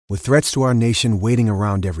With threats to our nation waiting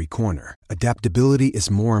around every corner, adaptability is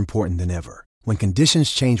more important than ever. When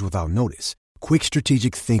conditions change without notice, quick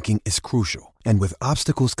strategic thinking is crucial. And with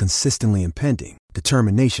obstacles consistently impending,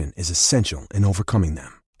 determination is essential in overcoming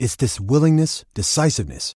them. It's this willingness,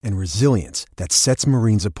 decisiveness, and resilience that sets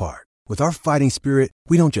Marines apart. With our fighting spirit,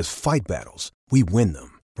 we don't just fight battles, we win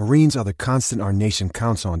them. Marines are the constant our nation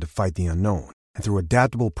counts on to fight the unknown. And through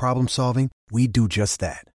adaptable problem solving, we do just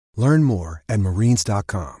that. Learn more at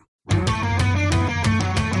marines.com. Pour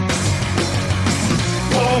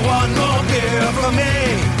one more beer for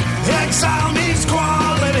me. Exile means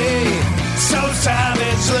quality so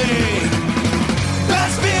savagely.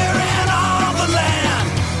 Best beer in all the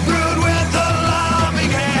land, brewed with a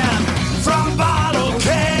loving hand. From bottle,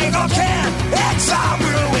 keg, or can, Exile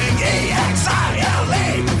Brewing,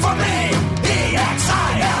 E-X-I-L-E. For me,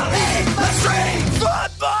 E-X-I-L-E. Let's drink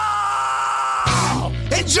football.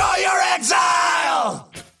 Enjoy your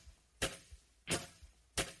exile.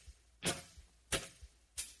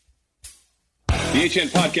 The HN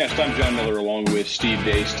Podcast, I'm John Miller along with Steve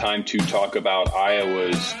Dace. Time to talk about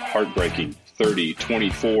Iowa's heartbreaking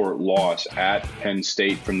 30-24 loss at Penn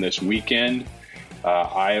State from this weekend.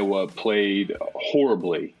 Iowa played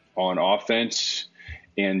horribly on offense,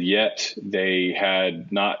 and yet they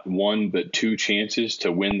had not one but two chances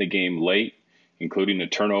to win the game late, including a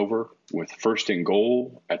turnover with first and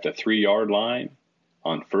goal at the 3-yard line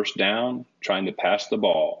on first down, trying to pass the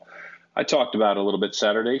ball. I talked about it a little bit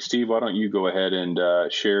Saturday. Steve, why don't you go ahead and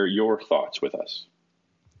share your thoughts with us?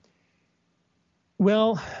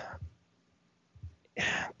 Well,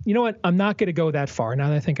 you know what? I'm not going to go that far now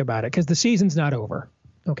that I think about it because the season's not over.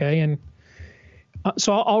 Okay. And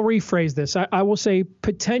so I'll rephrase this. I will say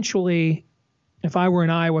potentially, if I were an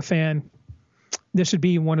Iowa fan, this would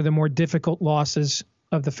be one of the more difficult losses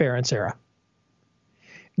of the Ferentz era.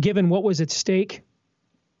 Given what was at stake,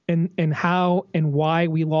 and how and why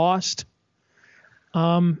we lost.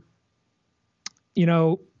 The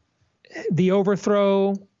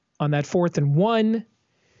overthrow on that 4th and 1,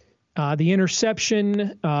 the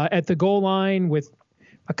interception at the goal line with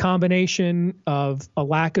a combination of a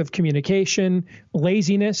lack of communication,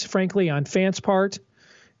 laziness, frankly, on Fant's part,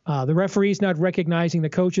 the referees not recognizing the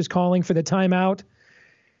coaches calling for the timeout.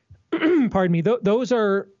 Pardon me. Those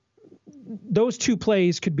two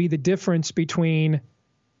plays could be the difference between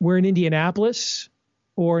we're in Indianapolis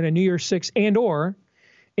or in a New Year's Six or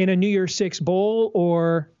in a New Year's Six bowl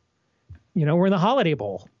or, we're in the Holiday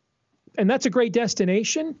Bowl. And that's a great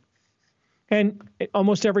destination. And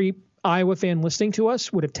almost every Iowa fan listening to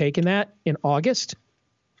us would have taken that in August.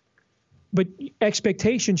 But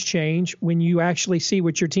expectations change when you actually see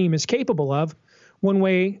what your team is capable of one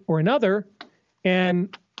way or another.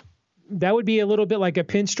 And that would be a little bit like a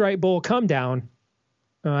Pinstripe Bowl come down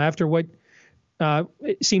after what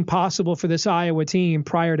it seemed possible for this Iowa team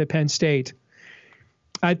prior to Penn State.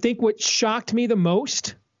 I think what shocked me the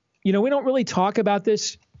most, we don't really talk about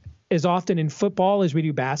this as often in football as we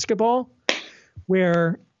do basketball,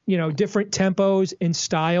 where, different tempos and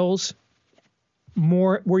styles,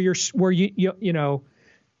 more where the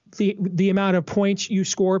amount of points you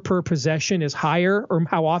score per possession is higher, or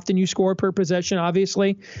how often you score per possession,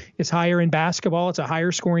 obviously, is higher in basketball. It's a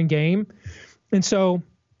higher scoring game. And so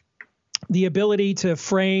the ability to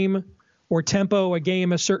frame or tempo a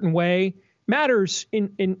game a certain way matters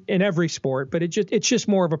in every sport, but it's just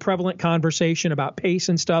more of a prevalent conversation about pace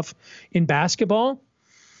and stuff in basketball.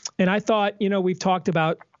 And I thought, we've talked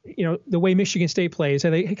about, the way Michigan State plays,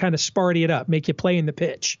 how they kind of Sparty it up, make you play in the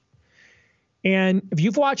pitch. And if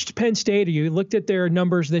you've watched Penn State or you looked at their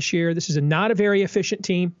numbers this year, this is not a very efficient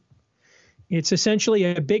team. It's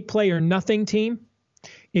essentially a big play or nothing team.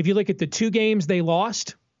 If you look at the two games they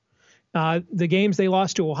lost, the games they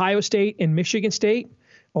lost to Ohio State and Michigan State,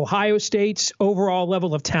 Ohio State's overall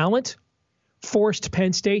level of talent forced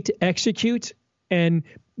Penn State to execute and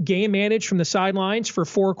game manage from the sidelines for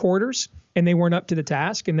 4 quarters, and they weren't up to the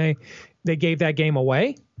task, and they gave that game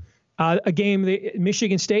away. A game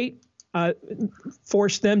Michigan State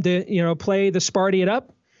forced them to play the Sparty it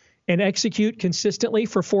up and execute consistently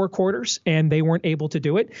for 4 quarters, and they weren't able to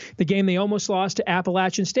do it. The game they almost lost to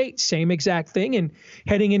Appalachian State, same exact thing. And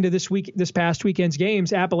heading into this past weekend's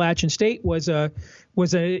games, Appalachian State was an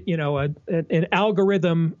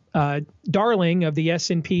algorithm darling of the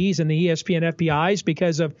S&Ps and the ESPN FPIs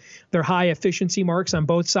because of their high efficiency marks on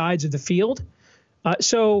both sides of the field.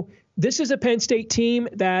 So this is a Penn State team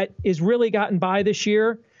that is really gotten by this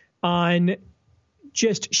year on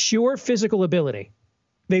just sheer physical ability.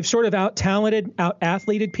 They've sort of out-talented,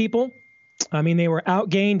 out-athleted people. I mean, they were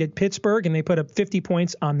outgained at Pittsburgh, and they put up 50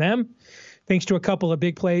 points on them. thanks to a couple of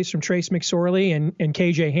big plays from Trace McSorley and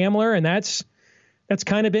KJ Hamler, and that's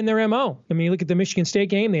kind of been their MO. I mean, you look at the Michigan State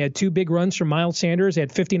game, they had 2 big runs from Miles Sanders. They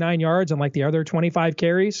had 59 yards on like the other 25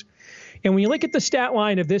 carries. And when you look at the stat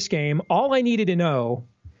line of this game, all I needed to know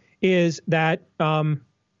is that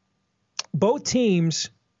both teams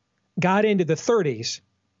got into the 30s,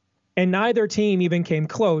 and neither team even came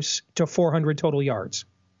close to 400 total yards,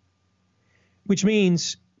 which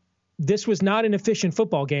means this was not an efficient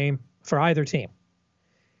football game for either team.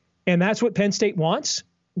 And that's what Penn State wants.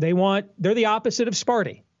 They're the opposite of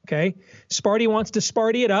Sparty. Okay. Sparty wants to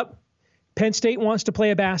Sparty it up. Penn State wants to play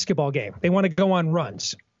a basketball game. They want to go on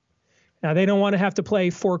runs. Now they don't want to have to play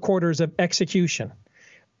 4 quarters of execution.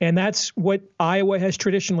 And that's what Iowa has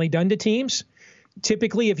traditionally done to teams.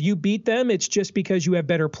 Typically, if you beat them, it's just because you have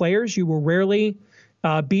better players. You will rarely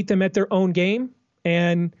beat them at their own game.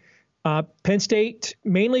 And Penn State,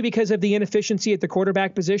 mainly because of the inefficiency at the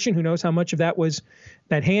quarterback position, who knows how much of that was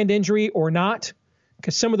that hand injury or not,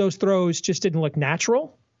 because some of those throws just didn't look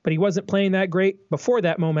natural, but he wasn't playing that great before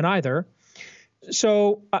that moment either.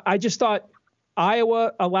 So I just thought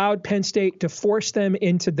Iowa allowed Penn State to force them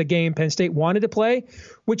into the game Penn State wanted to play,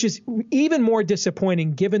 which is even more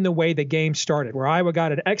disappointing given the way the game started, where Iowa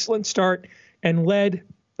got an excellent start and led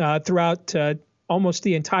throughout almost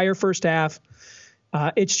the entire first half.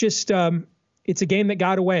 It's just it's a game that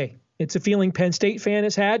got away. It's a feeling Penn State fan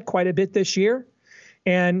has had quite a bit this year.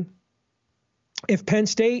 And if Penn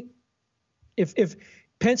State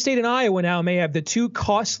and Iowa now may have the 2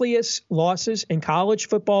 costliest losses in college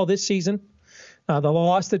football this season, the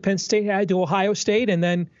loss that Penn State had to Ohio State, and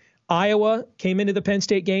then Iowa came into the Penn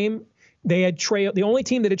State game. They had the only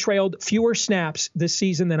team that had trailed fewer snaps this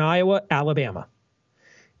season than Iowa, Alabama.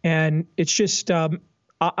 And it's just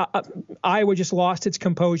Iowa just lost its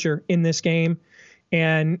composure in this game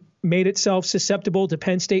and made itself susceptible to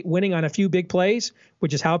Penn State winning on a few big plays,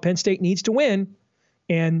 which is how Penn State needs to win.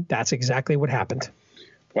 And that's exactly what happened.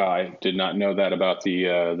 Wow, I did not know that about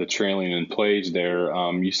the trailing in plays there.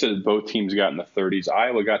 You said both teams got in the 30s.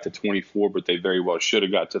 Iowa got to 24, but they very well should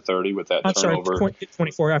have got to 30 with that turnover. Sorry,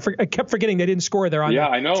 24. I kept forgetting they didn't score there.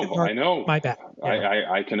 I know. My bad. Yeah.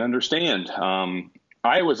 I can understand.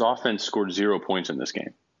 Iowa's offense scored 0 points in this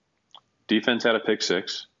game. Defense had a pick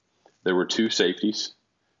 6. There were 2 safeties,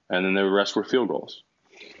 and then the rest were field goals.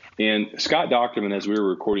 And Scott Docterman, as we were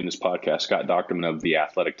recording this podcast, Scott Docterman of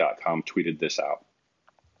theathletic.com tweeted this out.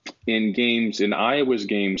 In Iowa's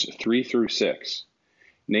games 3 through 6,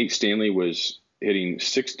 Nate Stanley was hitting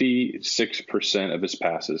 66% of his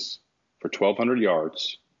passes for 1,200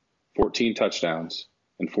 yards, 14 touchdowns,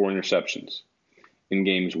 and 4 interceptions. In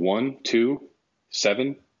games 1, 2,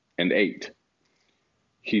 7, and 8,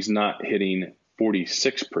 he's not hitting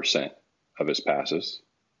 46% of his passes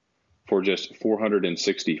for just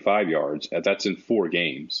 465 yards. That's in 4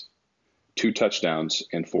 games. 2 touchdowns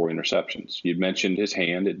and 4 interceptions. You'd mentioned his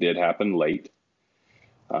hand. It did happen late.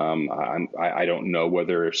 I don't know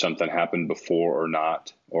whether something happened before or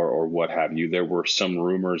not, or what have you. There were some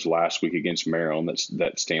rumors last week against Maryland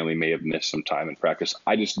that Stanley may have missed some time in practice.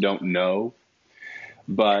 I just don't know.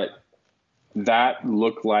 But that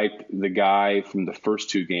looked like the guy from the first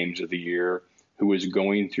 2 games of the year who was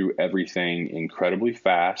going through everything incredibly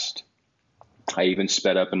fast. I even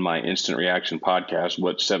sped up in my instant reaction podcast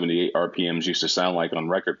what 78 RPMs used to sound like on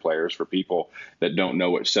record players for people that don't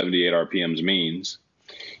know what 78 RPMs means.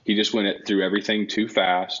 He just went through everything too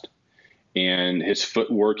fast, and his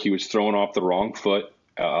footwork, he was throwing off the wrong foot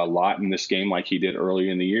a lot in this game like he did early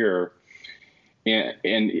in the year.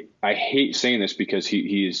 And I hate saying this because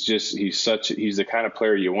he's the kind of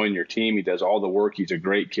player you want in your team. He does all the work. He's a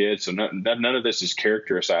great kid. So none of this is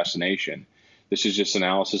character assassination. This is just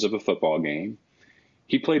analysis of a football game.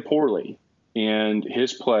 He played poorly, and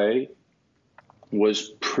his play was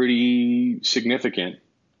pretty significant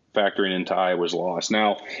factoring into Iowa's loss.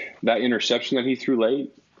 Now, that interception that he threw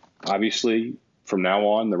late, obviously, from now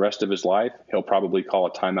on, the rest of his life, he'll probably call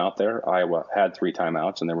a timeout there. Iowa had 3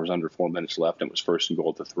 timeouts, and there was under 4 minutes left, and it was 1st and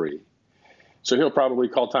goal to 3. So he'll probably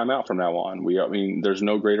call timeout from now on. There's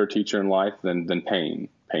no greater teacher in life than pain.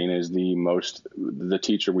 Pain is the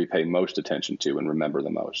teacher we pay most attention to and remember the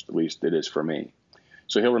most. At least it is for me.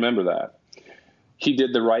 So he'll remember that. He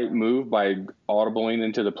did the right move by audibling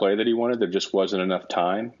into the play that he wanted. There just wasn't enough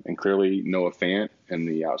time. And clearly Noah Fant and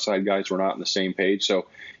the outside guys were not on the same page. So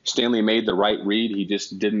Stanley made the right read. He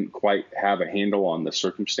just didn't quite have a handle on the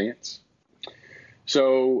circumstance.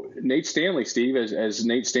 So Nate Stanley, Steve, as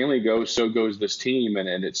Nate Stanley goes, so goes this team.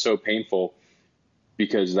 And it's so painful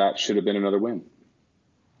because that should have been another win.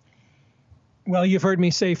 Well, you've heard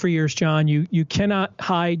me say for years, John, you cannot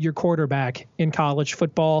hide your quarterback in college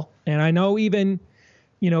football. And I know even,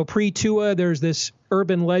 pre-Tua, there's this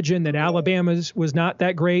urban legend that Alabama's was not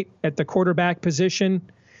that great at the quarterback position.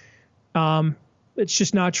 It's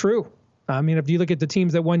just not true. I mean, if you look at the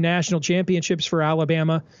teams that won national championships for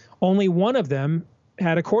Alabama, only one of them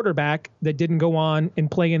had a quarterback that didn't go on and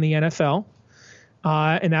play in the NFL.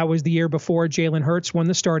 And that was the year before Jalen Hurts won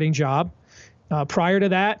the starting job. Prior to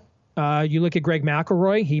that, you look at Greg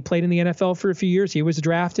McElroy. He played in the NFL for a few years. He was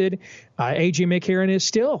drafted. A.J. McCarron is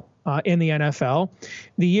still in the NFL.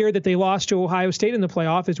 The year that they lost to Ohio State in the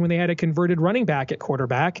playoff is when they had a converted running back at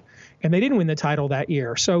quarterback, and they didn't win the title that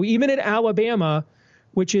year. So even at Alabama,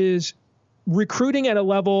 which is recruiting at a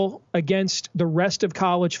level against the rest of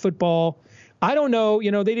college football, I don't know,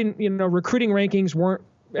 they didn't, recruiting rankings weren't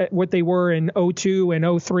what they were in 02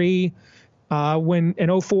 and 03. When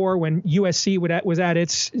in 04, when USC was at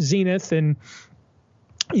its zenith, and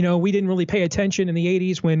we didn't really pay attention in the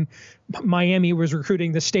 80s when Miami was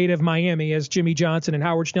recruiting the state of Miami, as Jimmy Johnson and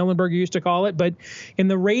Howard Schnellenberger used to call it. But in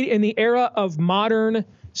the era of modern,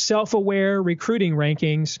 self-aware recruiting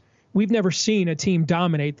rankings, we've never seen a team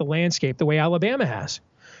dominate the landscape the way Alabama has.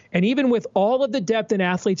 And even with all of the depth and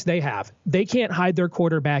athletes they have, they can't hide their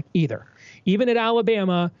quarterback either. Even at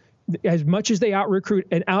Alabama, as much as they out-recruit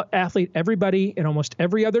and out-athlete everybody in almost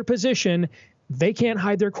every other position, they can't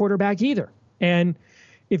hide their quarterback either. And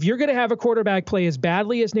if you're going to have a quarterback play as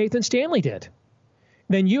badly as Nathan Stanley did,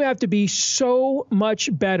 then you have to be so much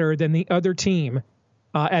better than the other team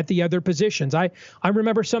at the other positions. I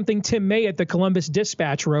remember something Tim May at the Columbus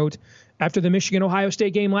Dispatch wrote after the Michigan-Ohio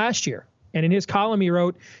State game last year. And in his column, he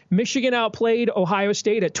wrote, Michigan outplayed Ohio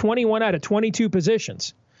State at 21 out of 22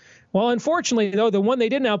 positions. Well, unfortunately, though, the one they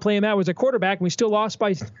didn't outplay him at was a quarterback, and we still lost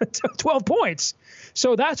by 12 points.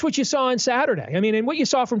 So that's what you saw on Saturday. I mean, and what you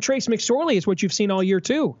saw from Trace McSorley is what you've seen all year,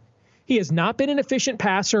 too. He has not been an efficient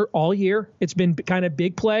passer all year. It's been kind of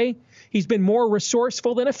big play. He's been more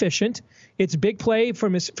resourceful than efficient. It's big play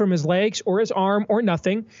from his legs or his arm or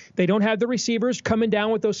nothing. They don't have the receivers coming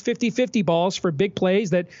down with those 50-50 balls for big plays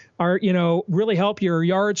that are, really help your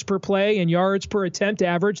yards per play and yards per attempt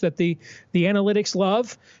average that the analytics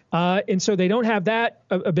love. And so they don't have that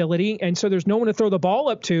ability. And so there's no one to throw the ball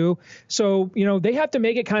up to. So, they have to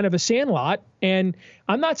make it kind of a sandlot. And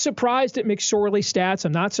I'm not surprised at McSorley's stats.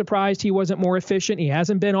 I'm not surprised he wasn't more efficient. He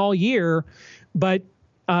hasn't been all year. But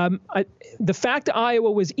the fact that Iowa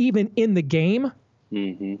was even in the game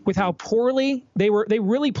with how poorly they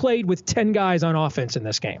really played with 10 guys on offense in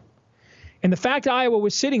this game. And the fact Iowa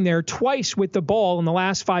was sitting there twice with the ball in the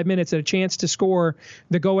last 5 minutes at a chance to score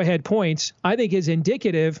the go-ahead points, I think is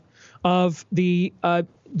indicative of the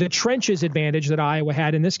trenches advantage that Iowa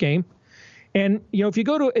had in this game. And, if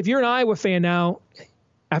you're an Iowa fan now,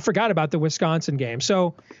 I forgot about the Wisconsin game.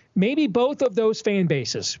 So maybe both of those fan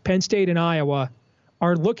bases, Penn State and Iowa,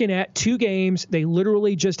 are looking at two games they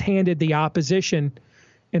literally just handed the opposition,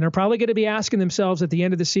 and are probably going to be asking themselves at the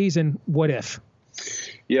end of the season, what if?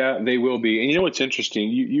 Yeah, they will be. And what's interesting,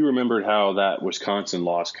 you remembered how that Wisconsin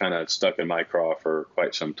loss kind of stuck in my craw for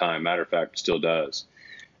quite some time. Matter of fact, it still does.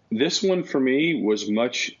 This one for me was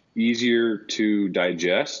much easier to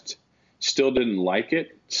digest. Still didn't like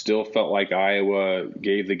it. Still felt like Iowa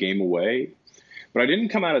gave the game away. But I didn't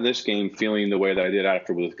come out of this game feeling the way that I did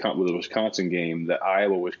after with the Wisconsin game, that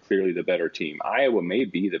Iowa was clearly the better team. Iowa may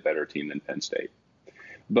be the better team than Penn State.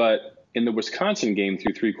 But in the Wisconsin game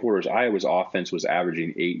through three quarters, Iowa's offense was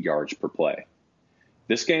averaging 8 yards per play.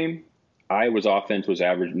 This game, Iowa's offense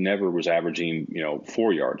never was averaging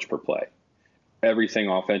 4 yards per play. Everything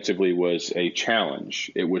offensively was a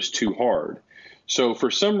challenge. It was too hard. So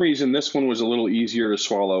for some reason, this one was a little easier to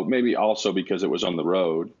swallow, maybe also because it was on the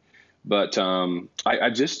road. But I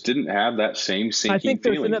just didn't have that same sinking feeling. I think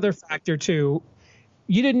there's another factor, too.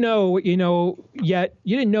 You didn't know what you know yet.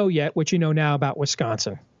 You didn't know yet what you know now about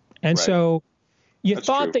Wisconsin. And right. So you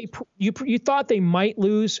thought they might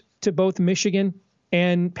lose to both Michigan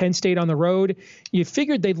and Penn State on the road. You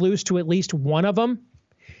figured they'd lose to at least one of them.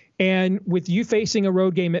 And with you facing a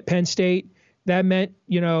road game at Penn State, that meant,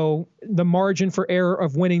 the margin for error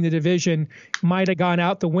of winning the division might have gone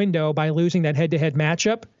out the window by losing that head-to-head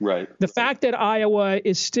matchup. Right. The fact that Iowa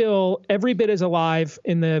is still every bit as alive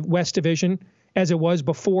in the West Division as it was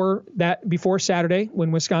before Saturday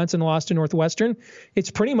when Wisconsin lost to Northwestern,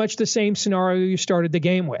 it's pretty much the same scenario you started the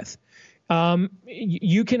game with.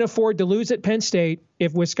 You can afford to lose at Penn State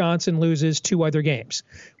if Wisconsin loses 2 other games.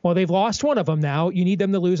 Well, they've lost one of them now. You need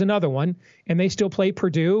them to lose another one, and they still play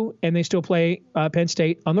Purdue and they still play Penn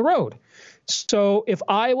State on the road. So if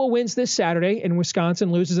Iowa wins this Saturday and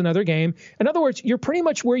Wisconsin loses another game, in other words, you're pretty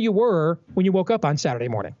much where you were when you woke up on Saturday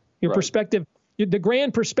morning. Your perspective, the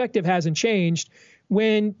grand perspective hasn't changed.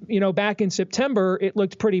 When, back in September, it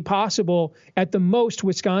looked pretty possible at the most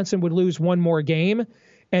Wisconsin would lose one more game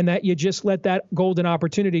and that you just let that golden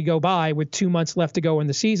opportunity go by with 2 months left to go in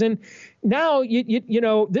the season. Now,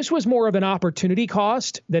 this was more of an opportunity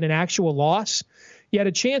cost than an actual loss. You had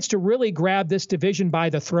a chance to really grab this division by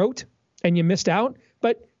the throat and you missed out,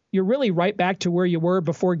 but you're really right back to where you were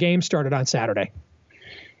before games started on Saturday.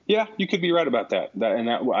 Yeah, you could be right about that.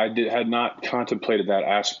 Had not contemplated that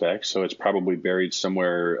aspect, so it's probably buried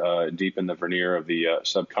somewhere deep in the veneer of the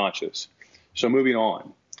subconscious. So moving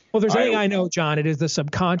on. Well, if there's anything I know, John, it is the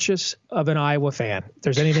subconscious of an Iowa fan. If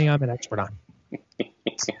there's anything I'm an expert on.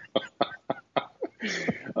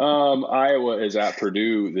 Iowa is at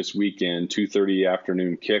Purdue this weekend, 2:30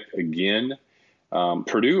 afternoon kick again.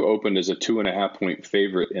 Purdue opened as a 2.5-point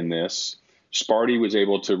favorite in this. Sparty was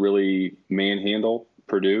able to really manhandle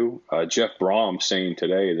Purdue. Jeff Brom saying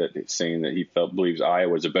today that he believes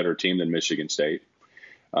Iowa is a better team than Michigan State.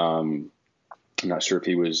 I'm not sure if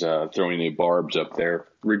he was throwing any barbs up there.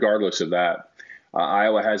 Regardless of that,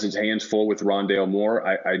 Iowa has its hands full with Rondale Moore.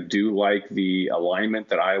 I do like the alignment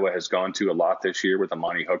that Iowa has gone to a lot this year with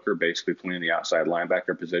Amani Hooker basically playing the outside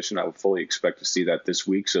linebacker position. I would fully expect to see that this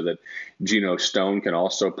week so that Geno Stone can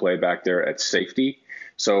also play back there at safety.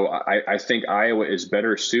 So I think Iowa is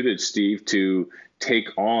better suited, Steve, to take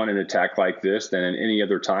on an attack like this than in any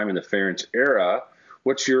other time in the Ferentz era.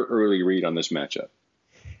 What's your early read on this matchup?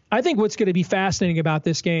 I think what's going to be fascinating about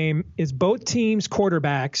this game is both teams'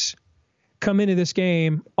 quarterbacks come into this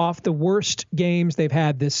game off the worst games they've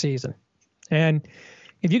had this season. And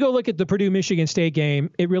if you go look at the Purdue-Michigan State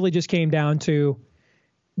game, it really just came down to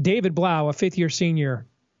David Blau, a fifth-year senior,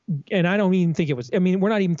 and I don't even think it was – we're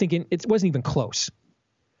not even thinking – it wasn't even close.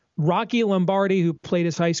 Rocky Lombardi, who played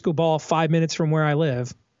his high school ball 5 minutes from where I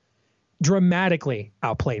live, dramatically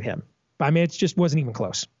outplayed him. It just wasn't even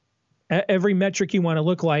close. Every metric you want to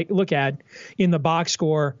look at in the box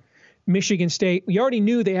score, Michigan State, we already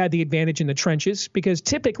knew they had the advantage in the trenches because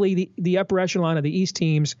typically the upper echelon of the East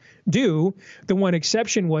teams do. The one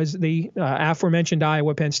exception was the aforementioned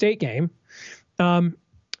Iowa-Penn State game. You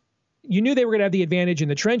knew they were going to have the advantage in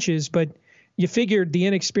the trenches, but you figured the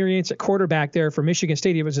inexperience at quarterback there for Michigan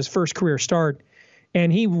State, it was his first career start,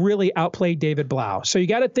 and he really outplayed David Blau. So you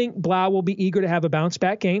got to think Blau will be eager to have a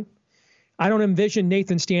bounce-back game. I don't envision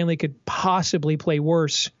Nathan Stanley could possibly play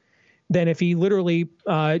worse than if he literally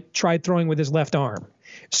tried throwing with his left arm.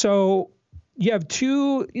 So you have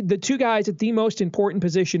the two guys at the most important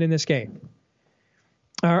position in this game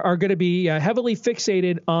are going to be heavily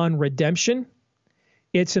fixated on redemption.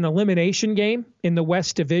 It's an elimination game in the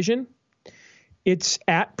West Division. It's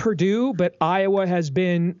at Purdue, but Iowa has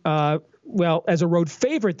been, as a road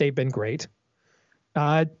favorite, they've been great.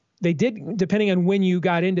 They did, depending on when you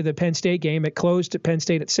got into the Penn State game, it closed at Penn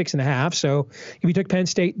State at 6.5. So if you took Penn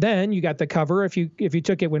State then, you got the cover. If you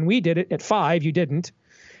took it when we did it at 5, you didn't.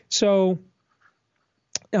 So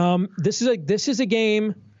this is a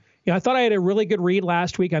game. I thought I had a really good read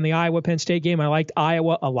last week on the Iowa-Penn State game. I liked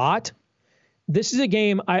Iowa a lot. This is a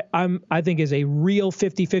game I think is a real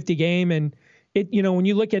 50-50 game, and when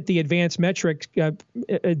you look at the advanced metrics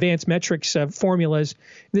formulas,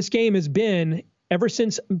 this game has been, ever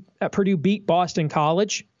since Purdue beat Boston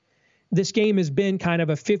College, this game has been kind of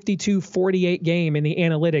a 52-48 game in the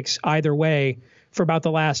analytics either way for about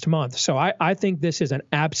the last month. So I think this is an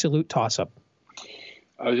absolute toss-up.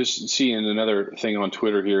 I was just seeing another thing on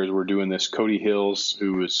Twitter here as we're doing this. Cody Hills,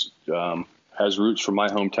 who has roots from my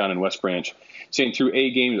hometown in West Branch, saying through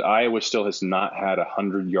 8 games, Iowa still has not had a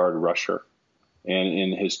 100-yard rusher. And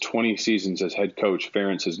in his 20 seasons as head coach,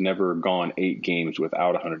 Ferentz has never gone 8 games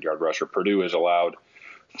without a 100-yard rusher. Purdue has allowed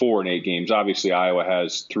 4 in 8 games. Obviously, Iowa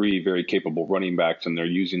has 3 very capable running backs, and they're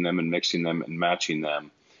using them and mixing them and matching them.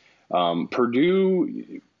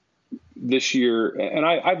 Purdue this year, and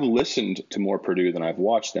I've listened to more Purdue than I've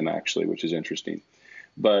watched them, actually, which is interesting.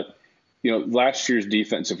 But, last year's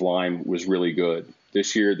defensive line was really good.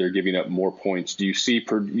 This year, they're giving up more points. Do you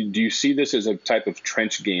see this as a type of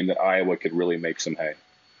trench game that Iowa could really make some hay?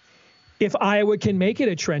 If Iowa can make it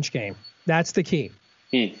a trench game, that's the key.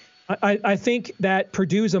 I think that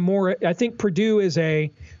Purdue is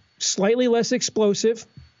a slightly less explosive,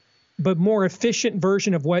 but more efficient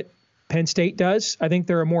version of what Penn State does. I think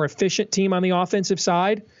they're a more efficient team on the offensive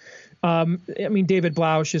side. David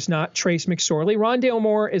Blau is just not Trace McSorley. Rondale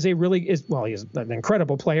Moore is he's an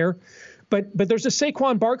incredible player. But there's a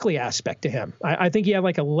Saquon Barkley aspect to him. I think he had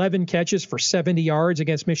like 11 catches for 70 yards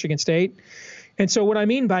against Michigan State. And so what I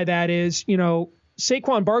mean by that is,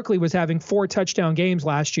 Saquon Barkley was having 4 touchdown games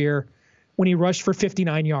last year when he rushed for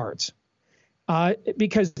 59 yards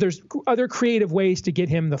because there's other creative ways to get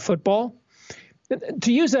him the football.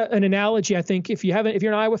 To use an analogy, I think if you're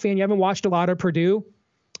an Iowa fan, you haven't watched a lot of Purdue,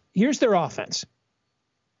 here's their offense.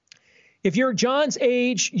 If you're John's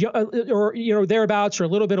age or thereabouts or a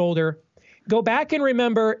little bit older, go back and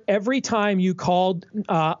remember every time you called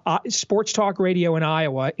sports talk radio in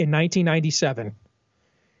Iowa in 1997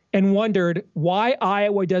 and wondered why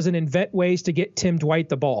Iowa doesn't invent ways to get Tim Dwight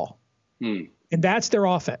the ball. And that's their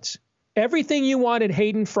offense. Everything you wanted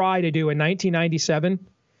Hayden Fry to do in 1997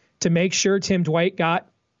 to make sure Tim Dwight got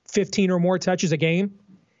 15 or more touches a game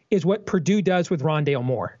is what Purdue does with Rondale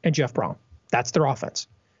Moore and Jeff Brohm. That's their offense.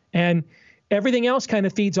 And everything else kind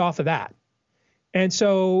of feeds off of that. And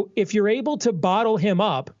so if you're able to bottle him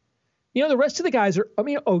up, the rest of the guys are,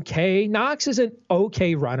 okay. Knox is an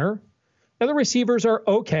okay runner. Other receivers are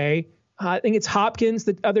okay. I think it's Hopkins,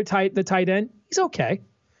 the tight end. He's okay.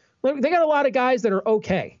 They got a lot of guys that are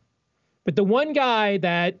okay. But the one guy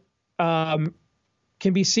that can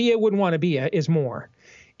be Sia, wouldn't want to be is Moore.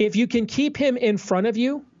 If you can keep him in front of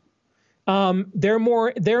you, they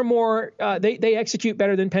execute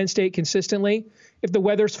better than Penn State consistently. If the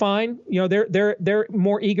weather's fine, they're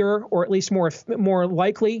more eager or at least more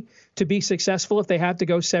likely to be successful if they have to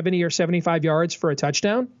go 70 or 75 yards for a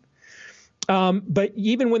touchdown. But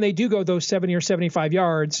even when they do go those 70 or 75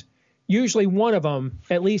 yards, usually one of them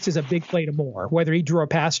at least is a big play to Moore, whether he drew a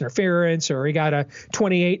pass interference or he got a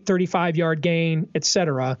 28, 35-yard gain, et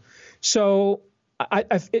cetera. So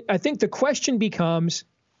I think the question becomes,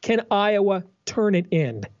 can Iowa turn it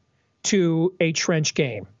in to a trench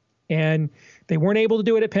game? And they weren't able to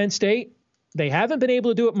do it at Penn State. They haven't been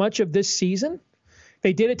able to do it much of this season.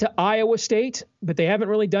 They did it to Iowa State, but they haven't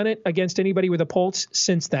really done it against anybody with a pulse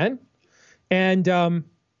since then. And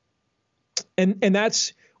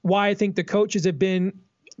that's why I think the coaches have been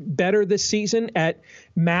better this season at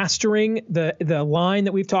mastering the line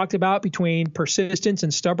that we've talked about between persistence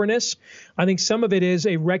and stubbornness. I think some of it is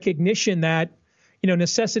a recognition that,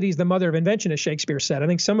 necessity is the mother of invention, as Shakespeare said. I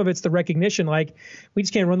think some of it's the recognition, like we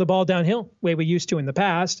just can't run the ball downhill the way we used to in the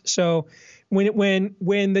past. So when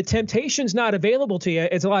the temptation's not available to you,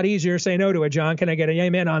 it's a lot easier to say no to it. John, can I get an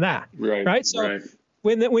amen on that? Right. So right.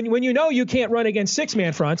 When you can't run against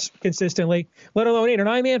 6-man fronts consistently, let alone 8 or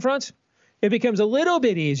 9-man fronts, it becomes a little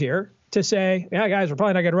bit easier to say, yeah, guys, we're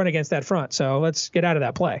probably not going to run against that front, so let's get out of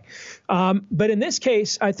that play. But in this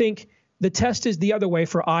case, I think the test is the other way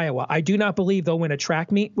for Iowa. I do not believe they'll win a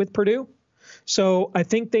track meet with Purdue. So I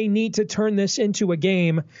think they need to turn this into a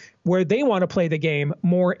game where they want to play the game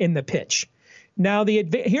more in the pitch. Now,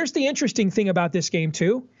 here's the interesting thing about this game,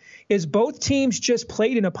 too, is both teams just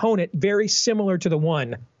played an opponent very similar to the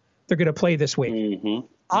one they're going to play this week. Mm-hmm.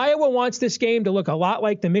 Iowa wants this game to look a lot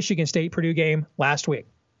like the Michigan State-Purdue game last week.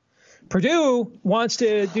 Purdue wants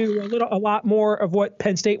to do a lot more of what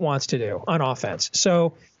Penn State wants to do on offense.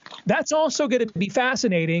 So that's also going to be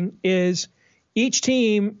fascinating, is each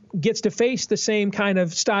team gets to face the same kind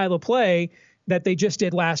of style of play that they just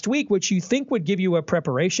did last week, which you think would give you a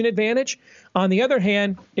preparation advantage. On the other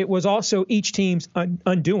hand, it was also each team's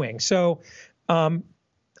undoing. So I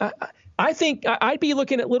think I'd be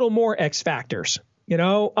looking at little more X factors,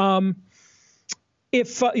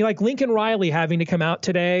 if like Lincoln Riley having to come out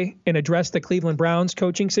today and address the Cleveland Browns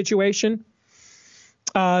coaching situation.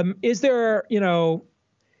 Is there,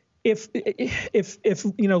 if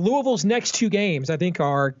Louisville's next 2 games, I think,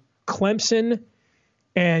 are Clemson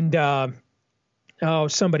and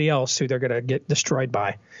somebody else who they're going to get destroyed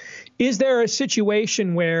by. Is there a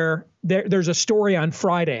situation where there's a story on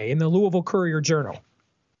Friday in the Louisville Courier-Journal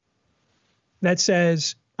that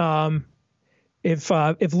says if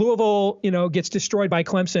Louisville, gets destroyed by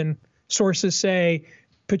Clemson, sources say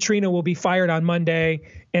Petrino will be fired on Monday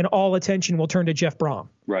and all attention will turn to Jeff Brohm.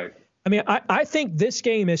 Right. I mean, I think this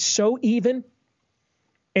game is so even,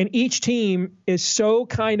 and each team is so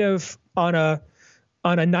kind of on a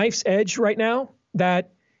knife's edge right now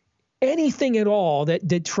that anything at all that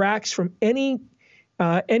detracts from any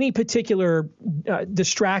particular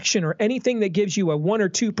distraction or anything that gives you a 1 or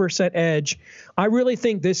 2% edge, I really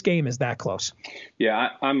think this game is that close. Yeah,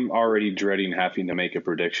 I'm already dreading having to make a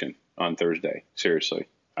prediction on Thursday. Seriously,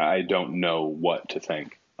 I don't know what to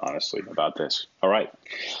think, honestly, about this. All right,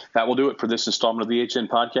 that will do it for this installment of the HN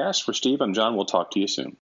Podcast. For Steve, I'm John. We'll talk to you soon.